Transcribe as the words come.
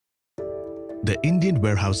The Indian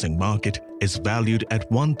warehousing market is valued at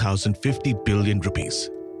 1,050 billion rupees.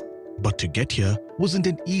 But to get here wasn't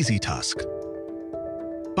an easy task.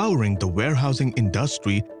 Powering the warehousing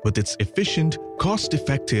industry with its efficient,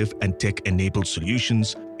 cost-effective and tech-enabled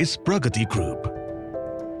solutions is Pragati Group.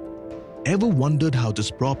 Ever wondered how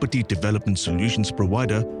this property development solutions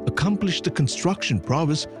provider accomplished the construction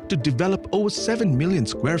prowess to develop over 7 million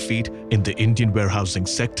square feet in the Indian warehousing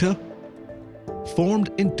sector?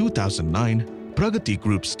 Formed in 2009, Pragati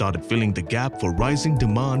Group started filling the gap for rising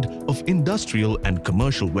demand of industrial and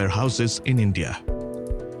commercial warehouses in India.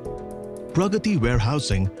 Pragati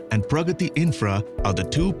Warehousing and Pragati Infra are the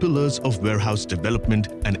two pillars of warehouse development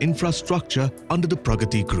and infrastructure under the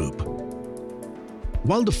Pragati Group.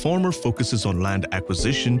 While the former focuses on land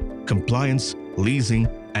acquisition, compliance, leasing,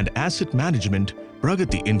 and asset management,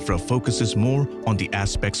 Pragati Infra focuses more on the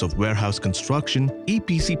aspects of warehouse construction,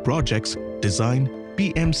 EPC projects, design,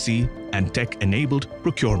 PMC, and tech-enabled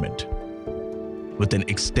procurement. With an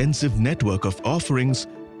extensive network of offerings,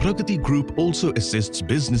 Pragati Group also assists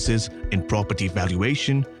businesses in property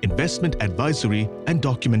valuation, investment advisory, and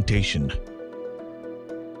documentation.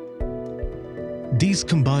 These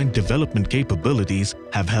combined development capabilities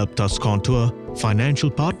have helped us contour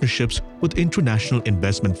financial partnerships with international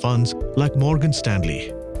investment funds like Morgan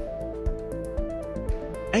Stanley.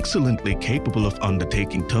 Excellently capable of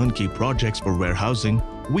undertaking turnkey projects for warehousing,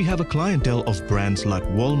 we have a clientele of brands like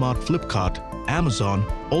Walmart, Flipkart, Amazon,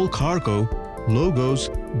 All Cargo, Logos,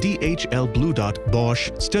 DHL Blue Dot,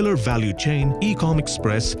 Bosch, Stellar Value Chain, Ecom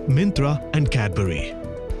Express, Myntra, and Cadbury.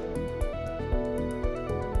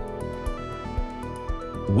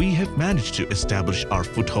 We have managed to establish our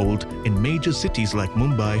foothold in major cities like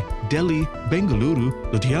Mumbai, Delhi, Bengaluru,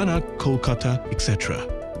 Ludhiana, Kolkata, etc.,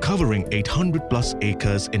 covering 800+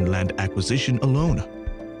 acres in land acquisition alone.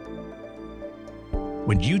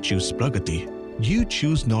 When you choose Pragati, you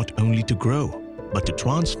choose not only to grow, but to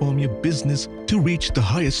transform your business to reach the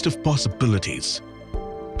highest of possibilities.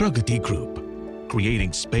 Pragati Group,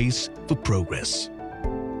 creating space for progress.